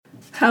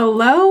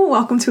Hello,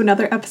 welcome to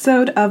another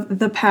episode of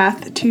The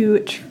Path to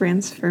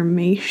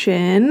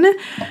Transformation.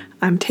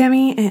 I'm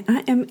Tammy and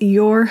I am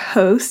your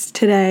host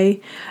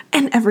today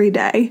and every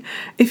day.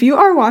 If you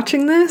are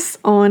watching this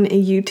on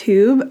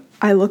YouTube,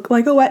 I look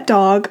like a wet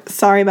dog.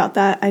 Sorry about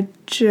that. I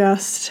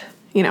just,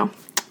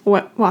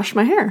 washed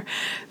my hair.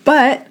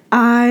 But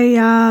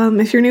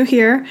if you're new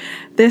here,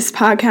 this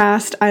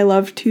podcast, I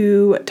love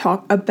to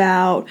talk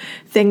about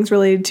things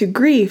related to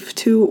grief,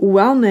 to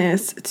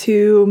wellness,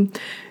 to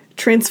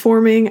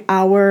transforming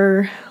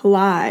our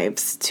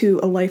lives to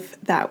a life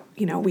that,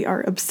 we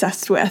are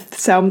obsessed with.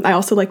 So I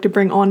also like to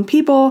bring on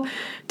people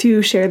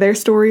to share their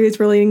stories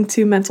relating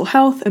to mental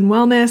health and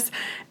wellness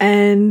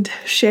and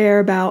share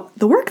about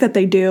the work that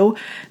they do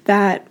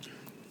that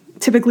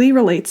typically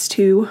relates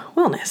to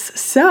wellness.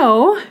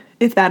 So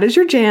if that is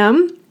your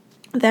jam,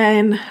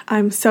 then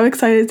I'm so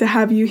excited to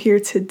have you here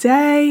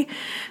today.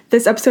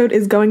 This episode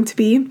is going to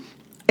be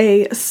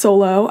a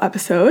solo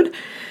episode.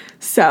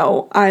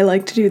 So I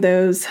like to do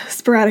those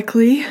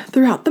sporadically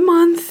throughout the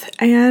month.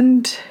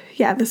 And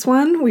this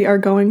one we are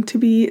going to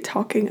be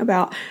talking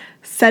about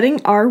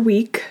setting our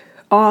week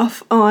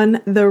off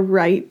on the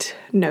right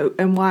note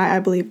and why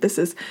I believe this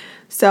is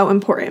so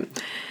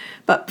important.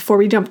 But before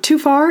we jump too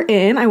far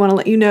in, I want to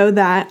let you know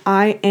that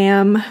I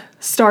am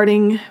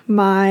starting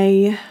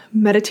my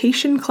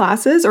meditation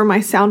classes or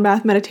my sound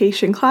bath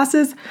meditation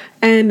classes,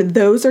 and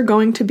those are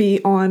going to be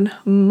on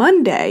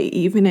Monday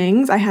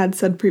evenings. I had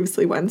said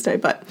previously Wednesday,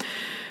 but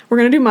we're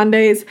going to do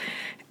Mondays.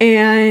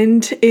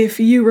 And if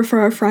you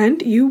refer a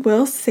friend, you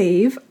will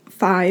save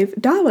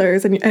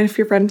 $5 and if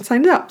your friend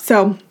signs up.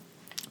 So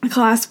the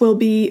class will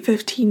be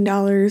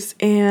 $15,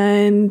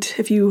 and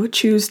if you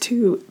choose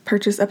to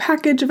purchase a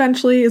package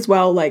eventually as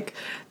well,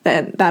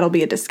 then that'll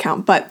be a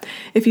discount. But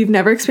if you've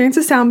never experienced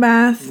a sound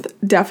bath,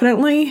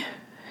 definitely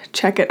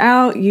check it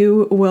out.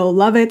 You will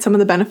love it. Some of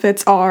the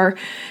benefits are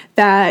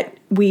that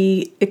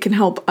it can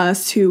help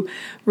us to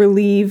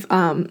relieve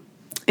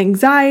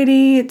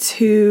anxiety,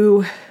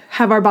 to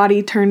have our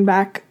body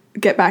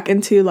get back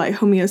into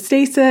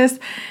homeostasis,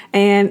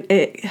 and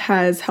it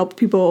has helped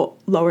people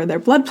lower their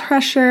blood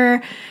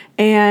pressure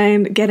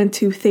and get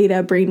into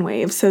theta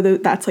brainwaves. So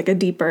that's a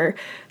deeper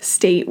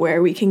state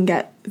where we can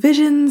get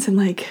visions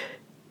and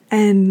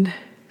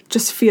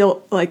just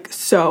feel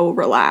so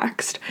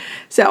relaxed.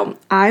 So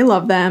I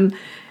love them.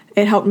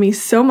 It helped me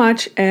so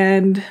much,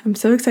 and I'm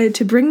so excited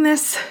to bring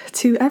this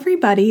to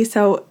everybody.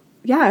 So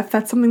if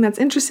that's something that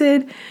you're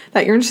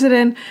interested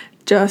in,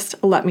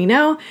 just let me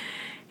know.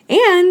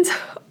 And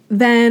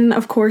then,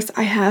 of course,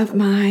 I have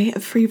my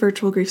free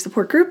virtual grief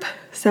support group.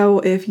 So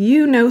if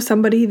you know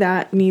somebody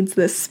that needs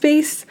this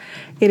space,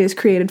 it is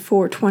created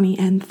for 20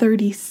 and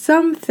 30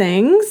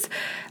 somethings.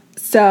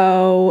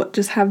 So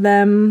just have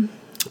them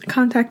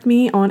contact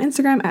me on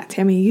Instagram at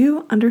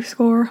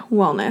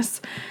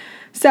TammyU_wellness.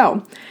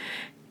 So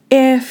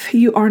if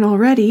you aren't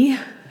already,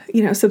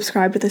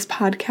 subscribe to this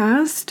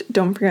podcast,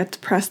 don't forget to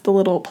press the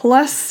little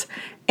plus.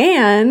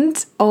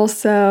 And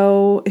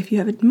also, if you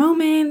have a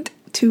moment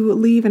to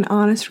leave an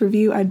honest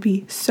review, I'd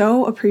be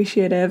so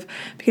appreciative,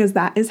 because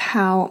that is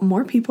how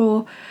more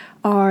people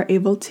are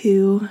able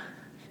to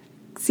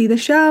see the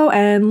show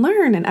and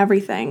learn and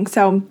everything.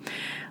 So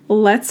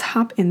let's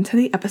hop into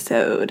the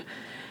episode.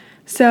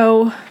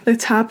 So the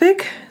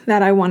topic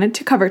that I wanted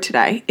to cover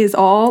today is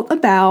all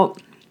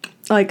about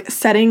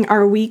setting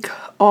our week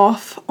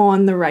off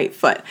on the right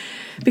foot.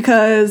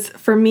 Because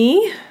for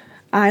me,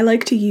 I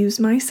like to use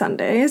my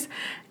Sundays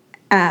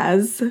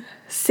as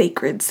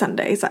sacred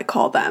Sundays, I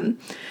call them.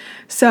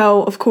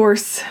 So, of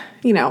course,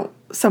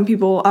 some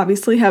people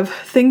obviously have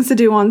things to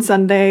do on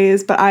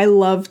Sundays, but I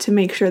love to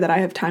make sure that I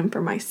have time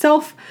for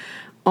myself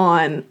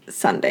on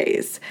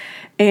Sundays.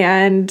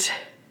 And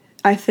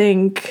I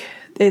think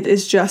it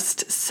is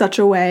just such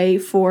a way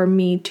for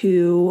me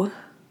to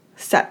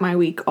set my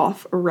week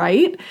off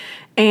right.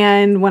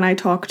 And when I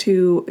talk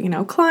to,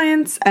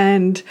 clients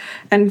and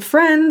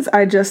friends,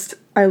 I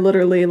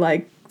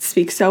literally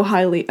speak so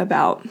highly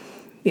about,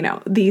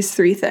 these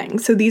three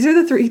things. So these are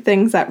the three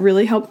things that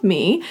really helped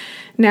me.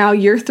 Now,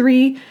 your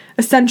three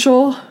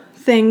essential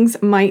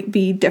things might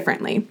be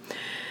differently,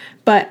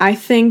 but I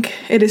think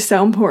it is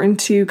so important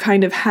to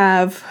kind of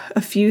have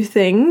a few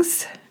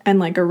things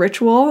and a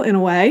ritual in a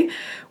way,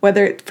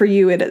 whether for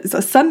you it is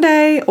a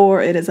Sunday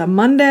or it is a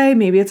Monday,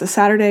 maybe it's a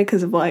Saturday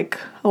because of a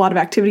lot of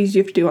activities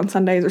you have to do on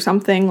Sundays or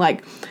something.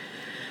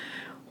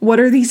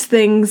 What are these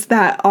things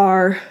that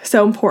are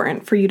so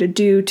important for you to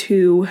do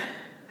to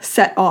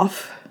set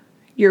off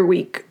your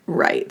week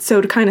right? So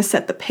to kind of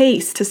set the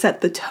pace, to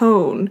set the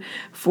tone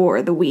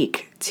for the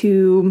week,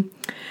 to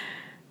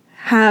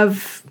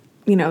have,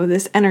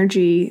 this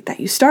energy that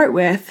you start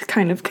with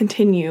kind of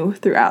continue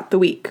throughout the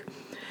week.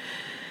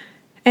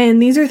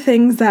 And these are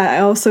things that I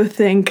also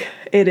think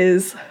it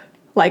is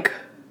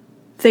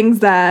things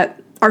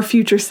that our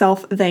future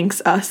self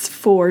thanks us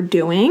for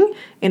doing,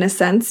 in a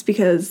sense,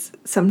 because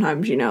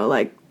sometimes,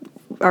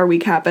 our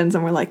week happens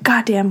and we're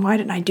God damn, why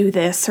didn't I do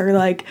this? Or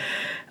I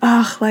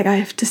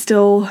have to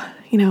still,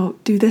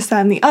 do this,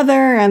 that, and the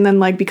other. And then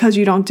like, because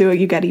you don't do it,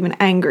 you get even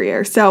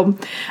angrier. So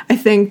I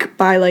think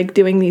by like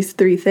doing these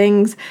 3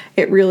 things,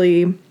 it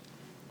really,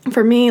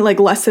 for me, like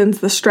lessens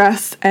the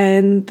stress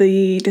and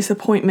the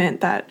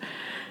disappointment that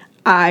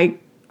I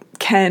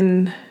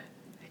can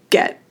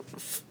get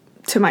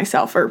to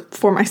myself or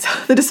for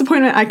myself, the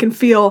disappointment I can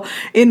feel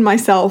in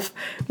myself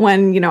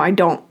when, I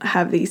don't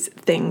have these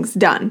things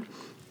done.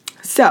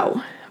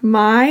 So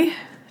my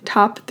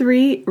top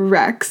 3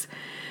 recs,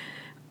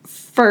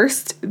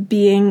 first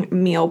being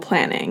meal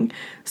planning.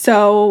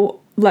 So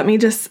let me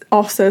just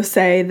also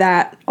say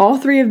that all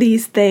 3 of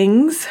these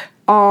things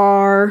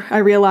are, I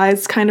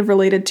realized, kind of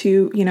related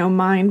to,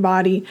 mind,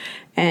 body,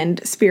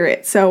 and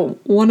spirit. So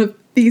one of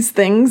these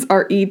things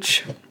are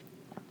each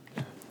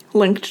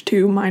linked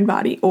to mind,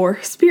 body,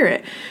 or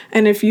spirit.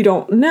 And if you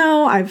don't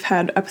know, I've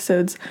had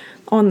episodes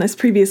on this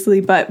previously,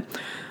 but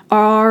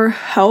our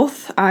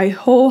health, I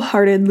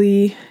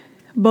wholeheartedly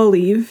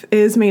believe,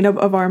 is made up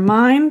of our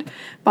mind,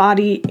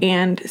 body,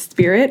 and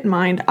spirit.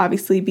 Mind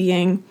obviously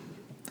being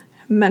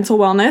mental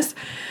wellness,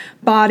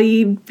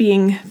 body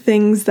being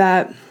things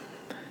that,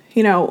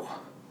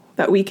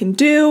 that we can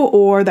do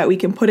or that we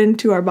can put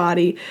into our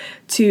body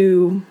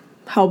to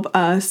help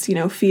us,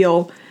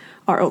 feel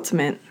our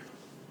ultimate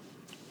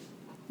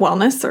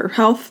wellness or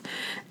health.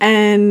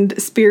 And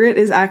spirit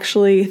is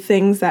actually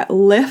things that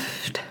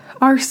lift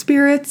our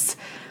spirits.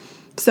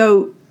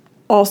 So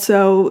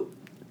also,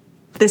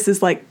 this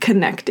is like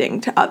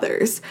connecting to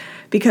others,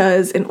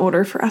 because in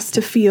order for us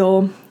to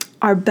feel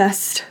our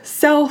best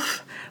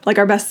self,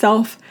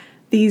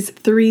 these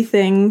 3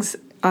 things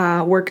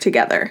work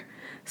together.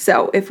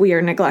 So if we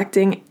are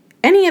neglecting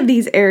any of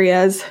these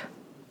areas,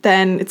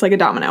 then it's like a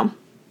domino.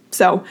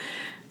 So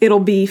it'll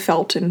be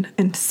felt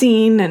and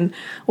seen and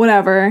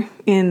whatever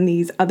in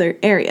these other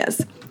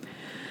areas.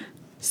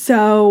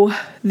 So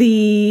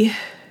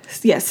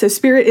so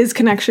spirit is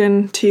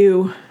connection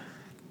to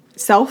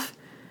self,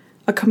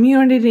 a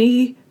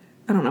community.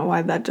 I don't know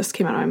why that just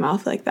came out of my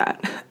mouth like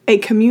that. A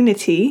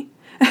community,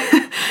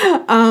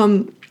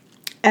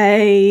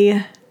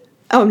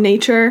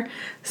 nature.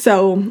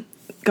 So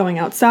going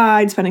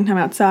outside, spending time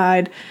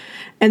outside,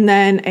 and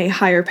then a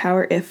higher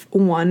power if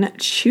one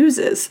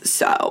chooses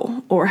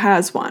so or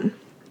has one.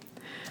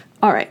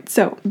 All right,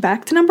 so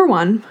back to number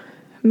 1,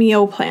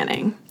 meal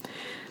planning.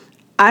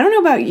 I don't know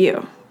about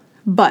you,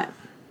 but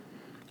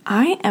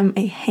I am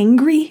a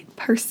hangry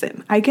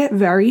person. I get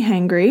very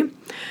hangry,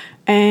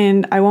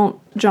 and I won't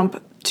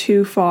jump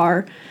too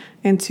far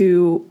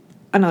into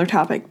another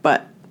topic,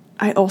 but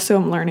I also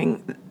am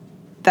learning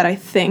that I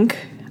think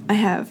I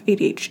have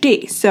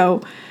ADHD.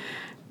 So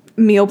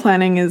meal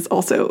planning is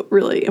also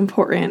really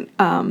important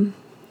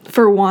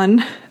for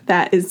one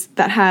that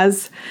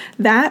has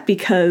that,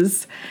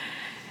 because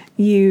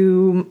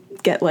you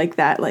get like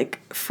that like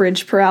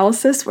fridge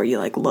paralysis where you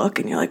like look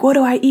and you're like, what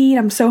do I eat?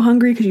 I'm so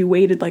hungry, because you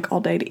waited like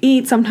all day to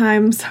eat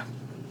sometimes.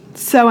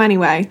 So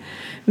anyway,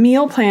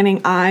 meal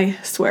planning, I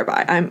swear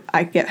by.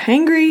 I get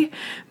hangry.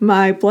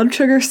 My blood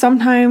sugar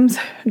sometimes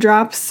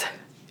drops.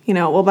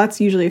 Well, that's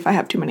usually if I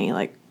have too many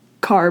like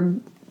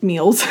carb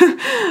meals.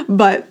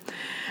 But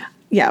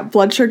yeah,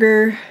 blood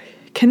sugar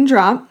can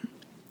drop.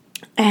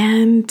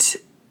 And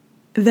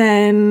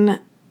then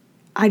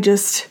I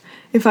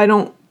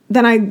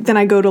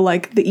go to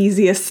like the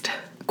easiest,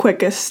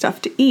 quickest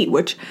stuff to eat,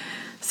 which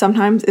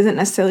sometimes isn't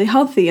necessarily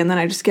healthy. And then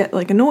I just get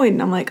like annoyed,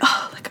 and I'm like,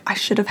 oh, like I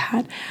should have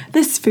had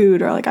this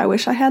food, or like I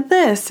wish I had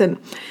this. And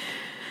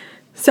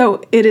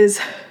so it is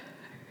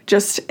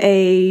just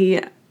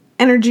a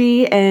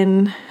energy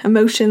and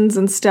emotions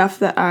and stuff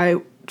that I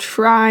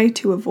try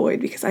to avoid,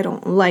 because I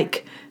don't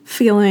like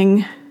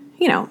feeling,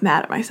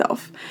 mad at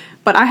myself.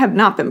 But I have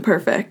not been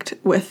perfect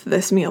with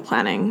this meal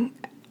planning.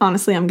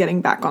 Honestly, I'm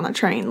getting back on the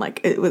train.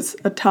 Like, it was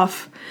a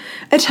tough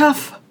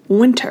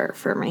winter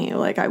for me.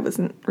 Like, I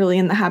wasn't really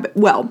in the habit.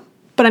 Well,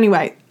 but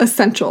anyway,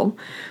 essential.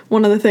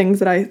 One of the things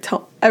that I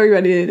tell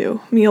everybody to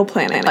do, meal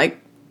planning.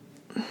 Like,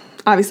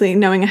 obviously,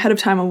 knowing ahead of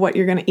time of what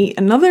you're going to eat.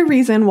 Another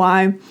reason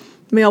why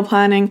meal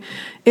planning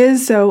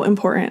is so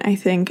important, I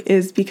think,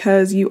 is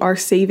because you are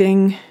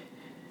saving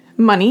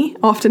money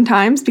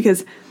oftentimes,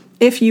 because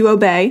if you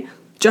obey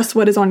just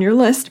what is on your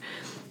list,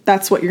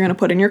 that's what you're going to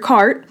put in your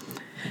cart,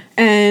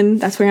 and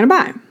that's what you're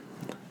going to buy.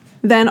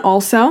 Then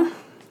also,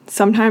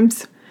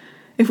 sometimes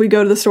if we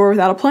go to the store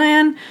without a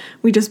plan,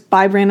 we just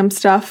buy random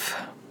stuff,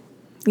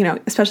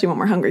 especially when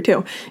we're hungry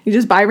too. You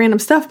just buy random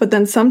stuff, but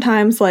then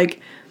sometimes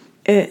like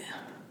it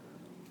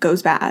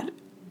goes bad,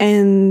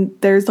 and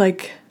there's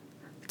like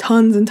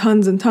tons and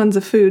tons and tons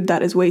of food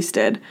that is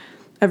wasted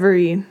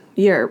every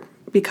year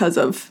because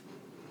of,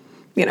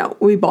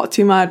 we bought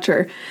too much,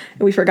 or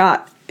we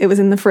forgot it was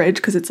in the fridge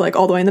because it's like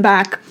all the way in the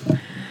back.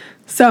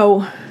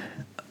 So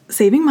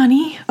saving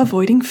money,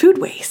 avoiding food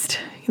waste,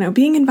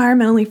 being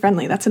environmentally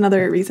friendly. That's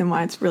another reason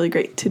why it's really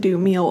great to do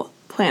meal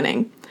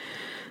planning.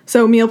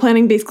 So meal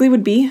planning basically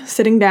would be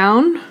sitting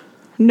down,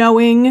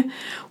 knowing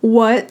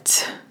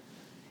what,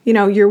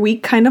 your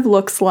week kind of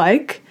looks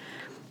like,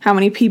 how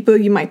many people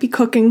you might be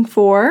cooking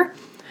for,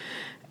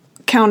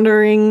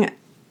 countering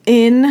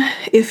in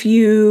if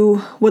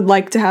you would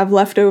like to have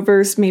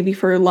leftovers maybe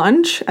for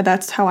lunch.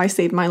 That's how I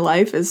save my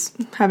life, is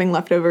having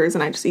leftovers,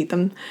 and I just eat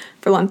them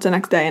for lunch the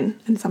next day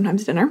and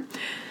sometimes dinner.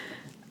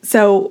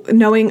 So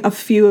knowing a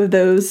few of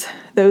those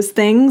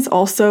things,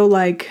 also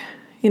like,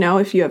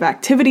 if you have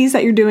activities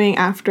that you're doing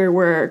after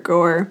work,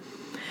 or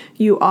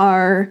you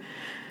are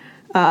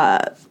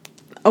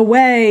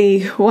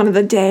away one of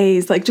the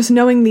days, like just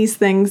knowing these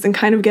things and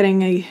kind of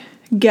getting a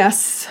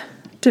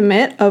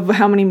guesstimate of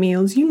how many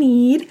meals you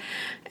need.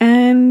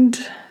 And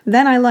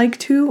then I like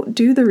to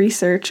do the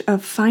research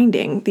of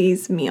finding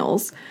these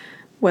meals,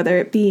 whether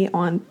it be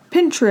on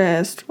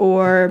Pinterest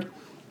or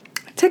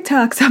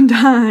TikTok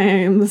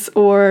sometimes,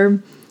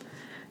 or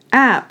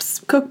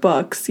apps,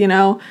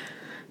 cookbooks,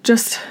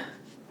 just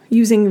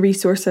using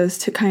resources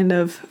to kind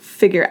of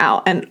figure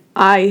out. And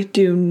I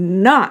do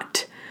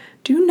not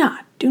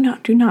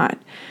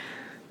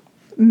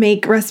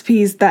make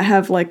recipes that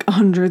have like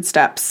 100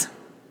 steps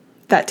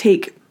that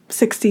take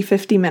 60,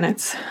 50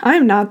 minutes.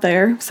 I'm not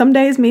there. Some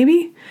days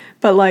maybe,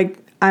 but like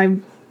I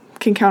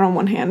can count on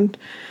one hand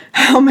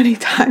how many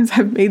times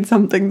I've made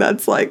something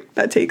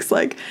that takes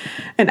like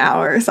an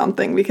hour or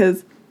something,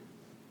 because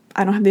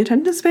I don't have the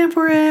attention span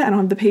for it. I don't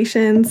have the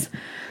patience,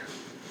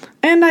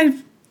 and I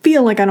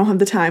feel like I don't have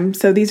the time.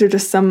 So these are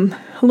just some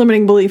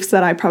limiting beliefs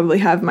that I probably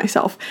have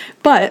myself.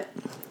 But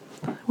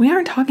we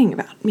aren't talking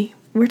about me.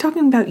 We're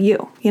talking about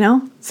you,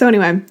 So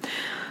anyway,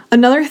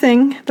 another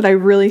thing that I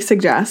really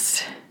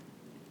suggest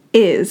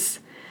is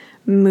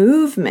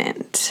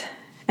movement.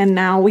 And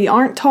now we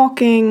aren't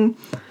talking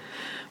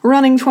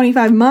running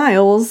 25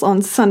 miles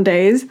on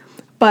Sundays,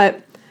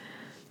 but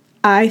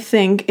I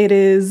think it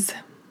is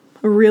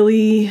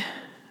really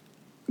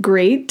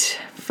great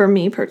for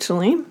me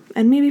personally,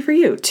 and maybe for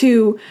you,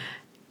 to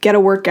get a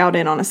workout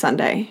in on a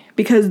Sunday,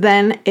 because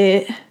then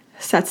it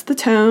sets the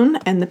tone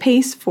and the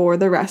pace for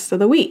the rest of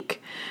the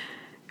week.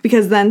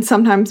 Because then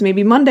sometimes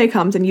maybe Monday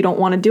comes and you don't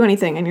want to do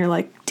anything, and you're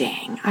like,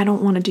 dang, I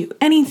don't want to do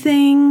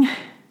anything.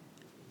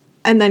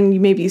 And then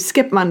maybe you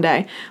skip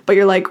Monday, but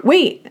you're like,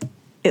 wait,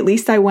 at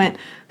least I went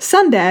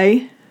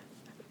Sunday.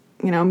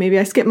 Maybe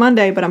I skip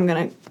Monday, but I'm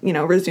going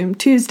to, resume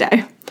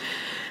Tuesday.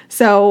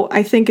 So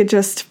I think it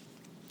just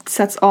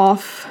sets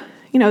off,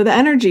 the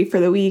energy for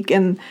the week,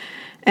 and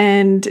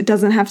it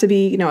doesn't have to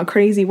be, a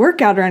crazy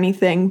workout or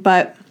anything,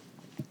 but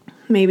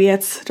maybe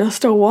it's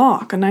just a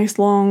walk, a nice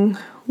long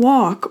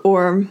walk,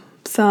 or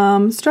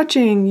some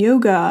stretching,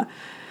 yoga,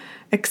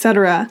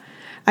 etc.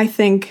 I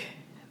think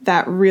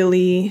that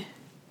really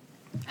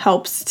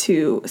helps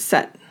to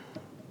set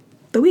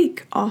the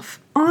week off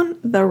on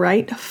the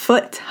right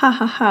foot. Ha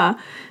ha ha.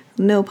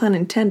 No pun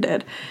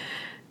intended.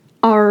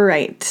 All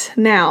right.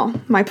 Now,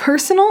 my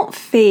personal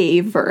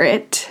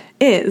favorite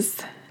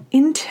is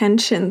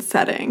intention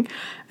setting.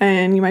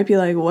 And you might be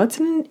like, what's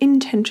an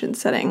intention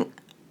setting?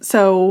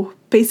 So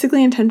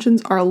basically,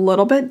 intentions are a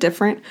little bit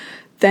different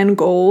than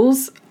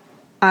goals,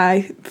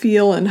 I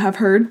feel and have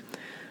heard.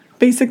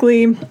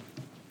 Basically,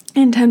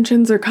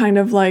 intentions are kind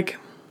of like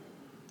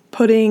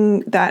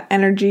putting that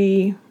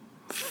energy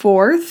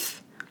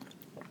forth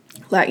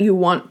that you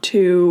want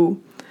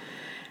to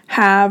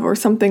have, or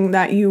something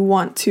that you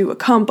want to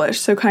accomplish.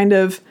 So kind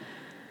of,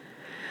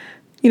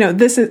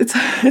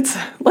 it's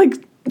like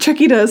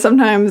tricky to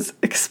sometimes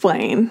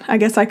explain. I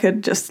guess I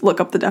could just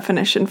look up the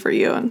definition for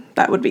you, and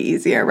that would be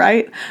easier,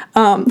 right?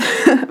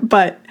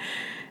 But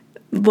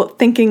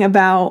thinking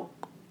about,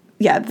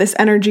 this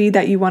energy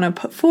that you want to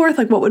put forth,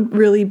 like what would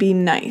really be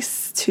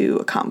nice to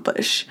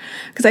accomplish.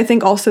 Because I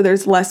think also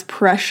there's less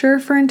pressure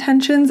for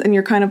intentions, and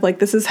you're kind of like,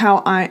 this is how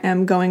I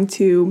am going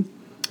to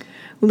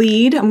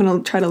lead. I'm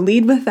going to try to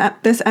lead with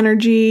this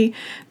energy.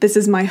 This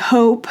is my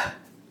hope.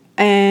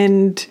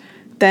 And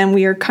then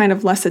we are kind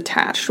of less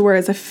attached.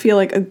 Whereas I feel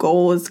like a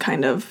goal is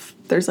kind of,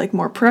 there's like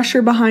more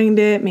pressure behind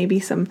it, maybe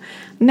some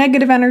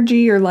negative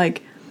energy, or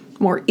like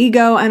more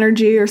ego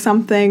energy or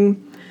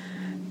something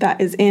that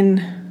is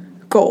in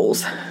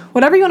goals.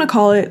 Whatever you want to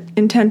call it,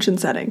 intention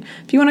setting.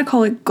 If you want to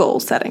call it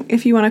goal setting,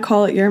 if you want to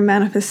call it your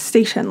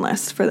manifestation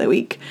list for the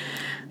week,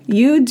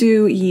 you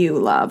do you,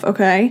 love,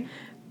 okay?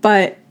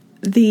 But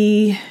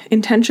the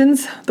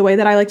intentions, the way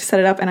that I like to set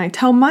it up, and I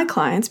tell my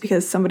clients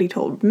because somebody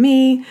told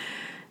me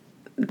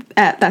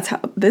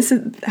this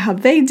is how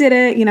they did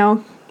it,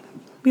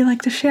 we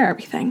like to share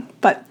everything.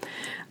 But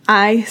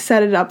I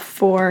set it up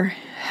for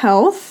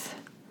health,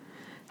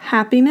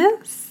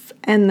 happiness,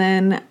 and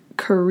then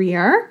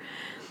career.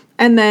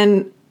 And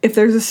then if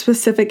there's a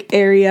specific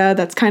area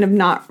that's kind of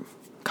not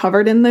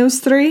covered in those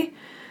three,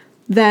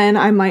 then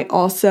I might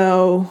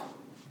also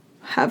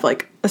have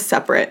like a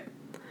separate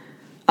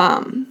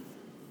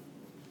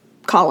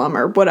column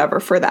or whatever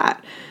for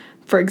that.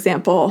 For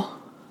example,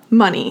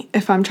 money.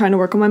 If I'm trying to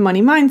work on my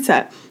money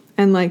mindset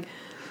and like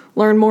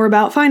learn more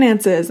about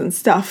finances and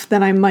stuff,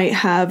 then I might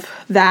have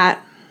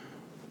that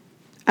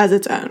as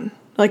its own.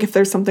 Like if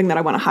there's something that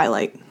I want to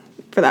highlight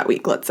for that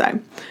week, let's say.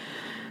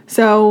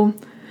 So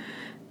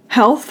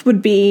health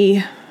would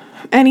be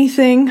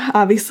anything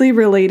obviously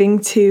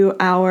relating to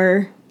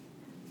our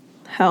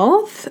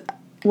health,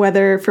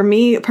 whether for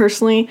me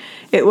personally,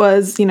 it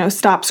was,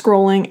 stop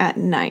scrolling at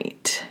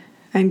night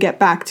and get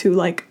back to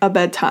like a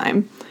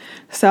bedtime.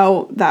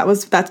 So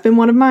that's been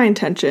one of my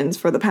intentions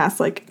for the past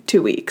like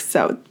 2 weeks.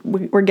 So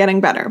we're getting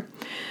better.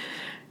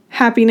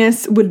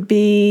 Happiness would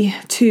be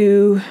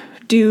to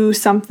do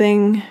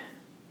something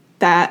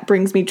that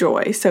brings me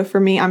joy. So for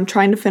me, I'm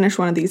trying to finish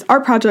one of these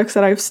art projects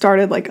that I've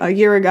started like a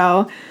year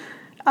ago.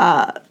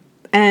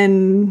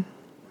 And,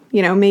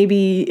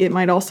 maybe it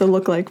might also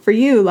look like for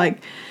you,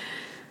 like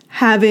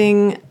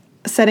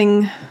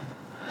setting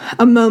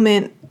a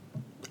moment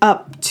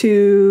up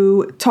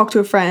to talk to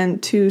a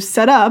friend, to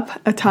set up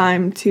a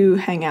time to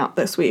hang out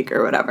this week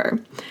or whatever.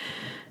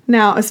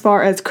 Now, as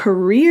far as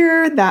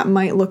career, that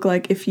might look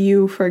like if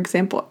you, for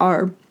example,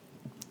 are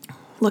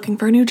looking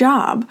for a new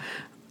job,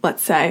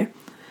 let's say,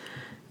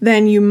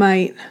 then you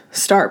might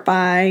start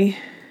by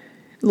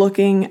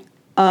looking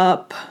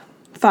up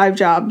 5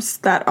 jobs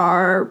that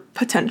are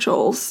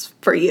potentials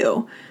for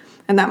you.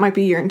 And that might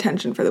be your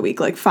intention for the week.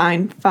 Like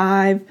find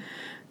 5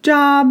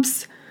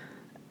 jobs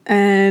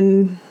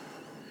and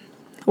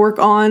work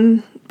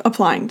on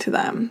applying to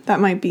them. That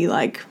might be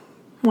like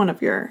one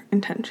of your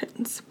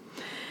intentions.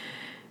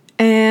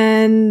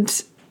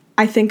 And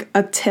I think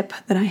a tip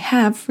that I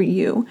have for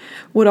you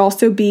would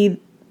also be,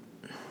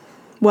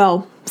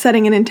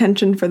 setting an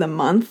intention for the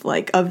month,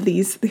 like of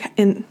these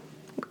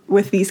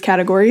with these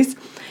categories.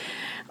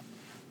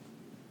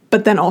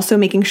 But then also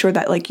making sure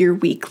that like your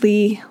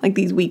weekly, like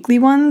these weekly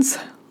ones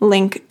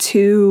link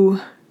to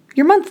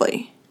your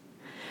monthly.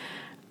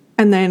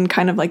 And then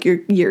kind of like your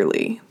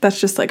yearly.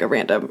 That's just like a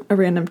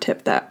random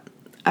tip that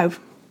I've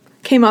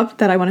came up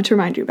that I wanted to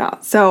remind you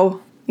about.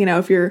 So,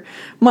 if your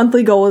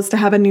monthly goal is to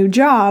have a new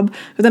job,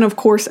 but then of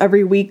course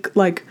every week,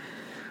 like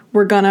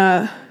we're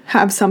gonna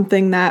have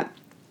something that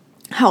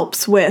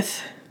helps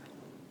with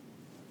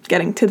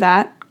getting to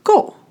that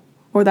goal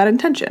or that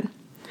intention.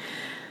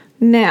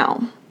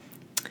 Now,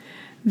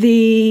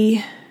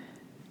 I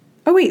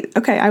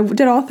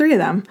did all 3 of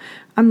them.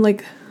 I'm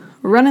like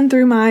running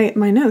through my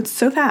notes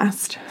so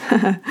fast.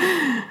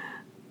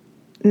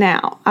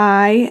 Now,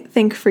 I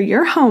think for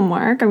your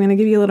homework, I'm going to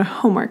give you a little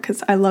homework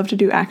because I love to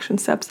do action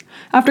steps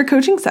after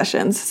coaching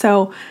sessions.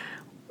 So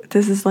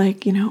this is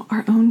like,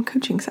 our own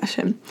coaching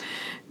session.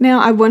 Now,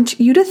 I want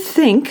you to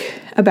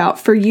think about,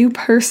 for you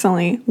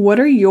personally, what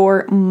are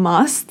your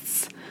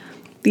musts?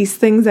 These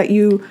things that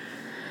you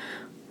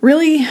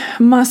really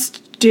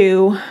must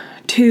do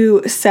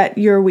to set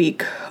your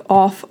week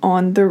off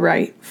on the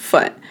right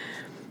foot.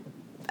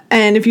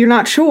 And if you're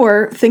not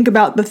sure, think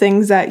about the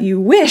things that you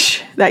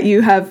wish that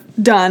you have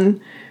done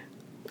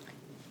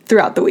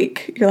throughout the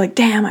week. You're like,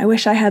 damn, I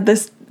wish I had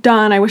this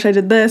done. I wish I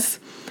did this.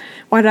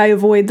 Why did I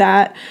avoid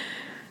that?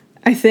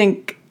 I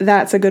think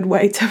that's a good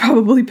way to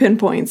probably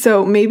pinpoint.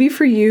 So maybe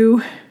for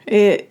you,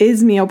 it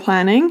is meal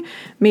planning.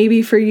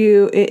 Maybe for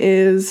you, it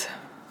is,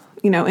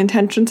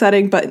 intention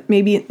setting, but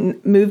maybe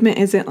movement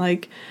isn't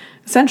like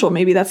essential.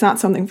 Maybe that's not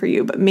something for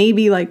you, but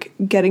maybe like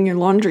getting your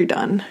laundry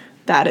done,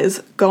 that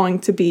is going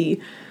to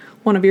be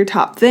one of your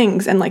top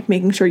things, and like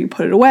making sure you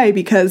put it away,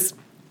 because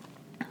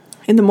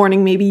in the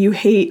morning, maybe you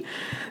hate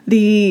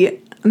the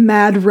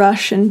mad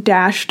rush and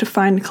dash to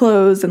find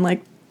clothes and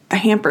like the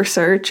hamper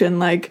search and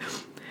like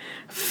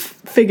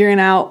figuring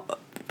out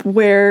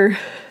where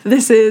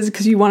this is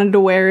because you wanted to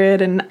wear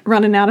it and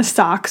running out of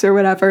socks or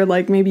whatever.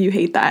 Like maybe you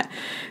hate that.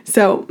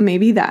 So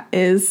maybe that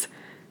is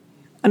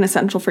an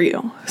essential for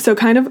you. So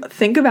kind of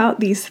think about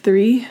these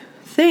 3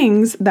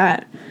 things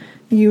that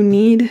you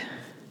need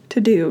to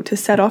do to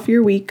set off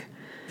your week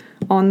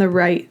on the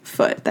right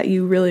foot that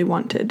you really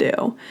want to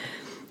do.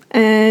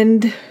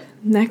 And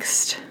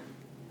next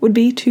would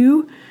be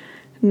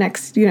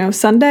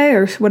Sunday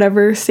or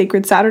whatever,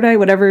 sacred Saturday,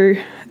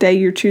 whatever day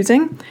you're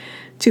choosing,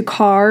 to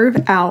carve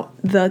out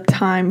the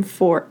time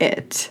for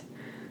it.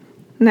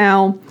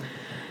 Now,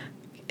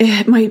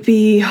 it might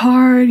be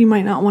hard. You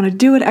might not want to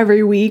do it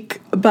every week,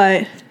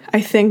 but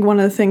I think one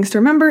of the things to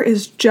remember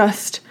is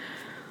just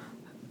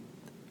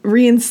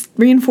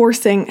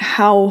reinforcing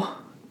how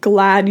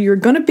glad you're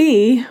going to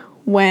be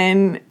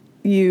when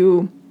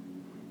you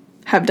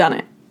have done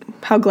it.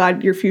 How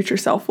glad your future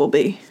self will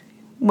be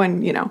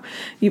when,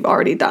 you've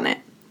already done it.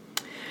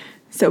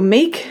 So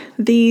make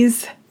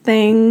these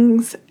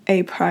things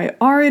a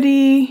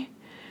priority.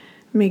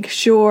 Make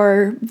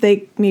sure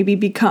they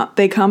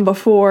come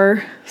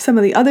before some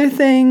of the other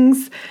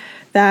things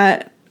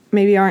that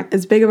maybe aren't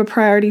as big of a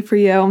priority for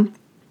you.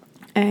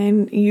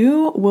 And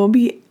you will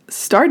be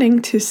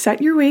starting to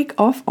set your week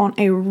off on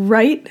the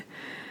right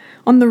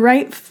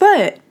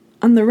foot,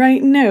 on the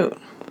right note.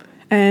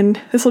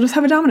 And this will just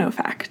have a domino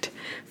effect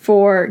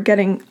for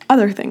getting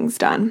other things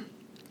done.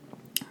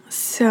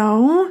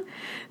 So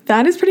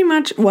that is pretty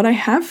much what I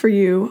have for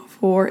you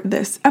for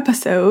this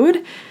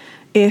episode.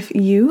 If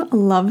you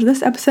loved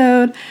this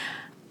episode,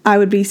 I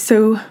would be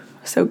so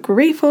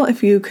grateful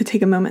if you could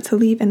take a moment to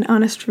leave an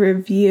honest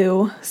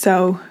review.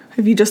 So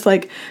if you just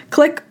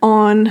click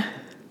on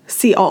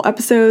see all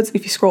episodes.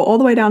 If you scroll all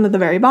the way down to the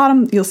very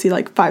bottom, you'll see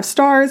like 5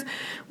 stars,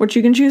 which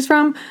you can choose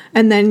from,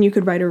 and then you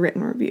could write a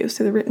written review.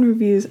 So the written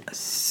reviews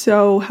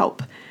so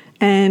help.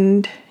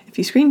 And if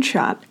you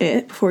screenshot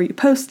it before you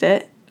post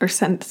it or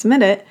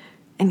submit it,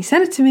 and you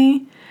send it to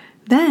me,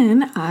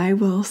 then I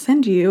will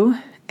send you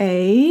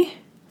a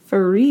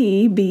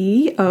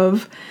freebie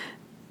of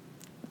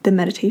the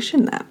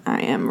meditation that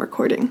I am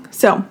recording.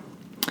 So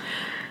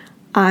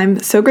I'm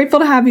so grateful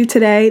to have you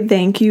today.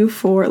 Thank you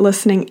for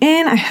listening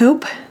in. I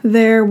hope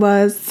there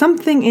was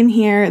something in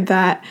here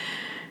that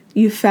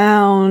you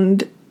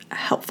found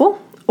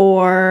helpful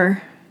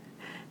or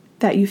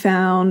that you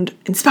found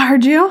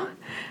inspired you.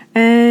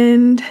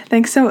 And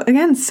thanks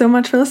so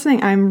much for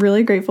listening. I'm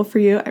really grateful for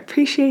you. I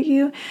appreciate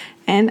you,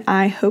 and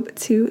I hope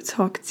to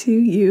talk to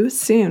you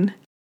soon.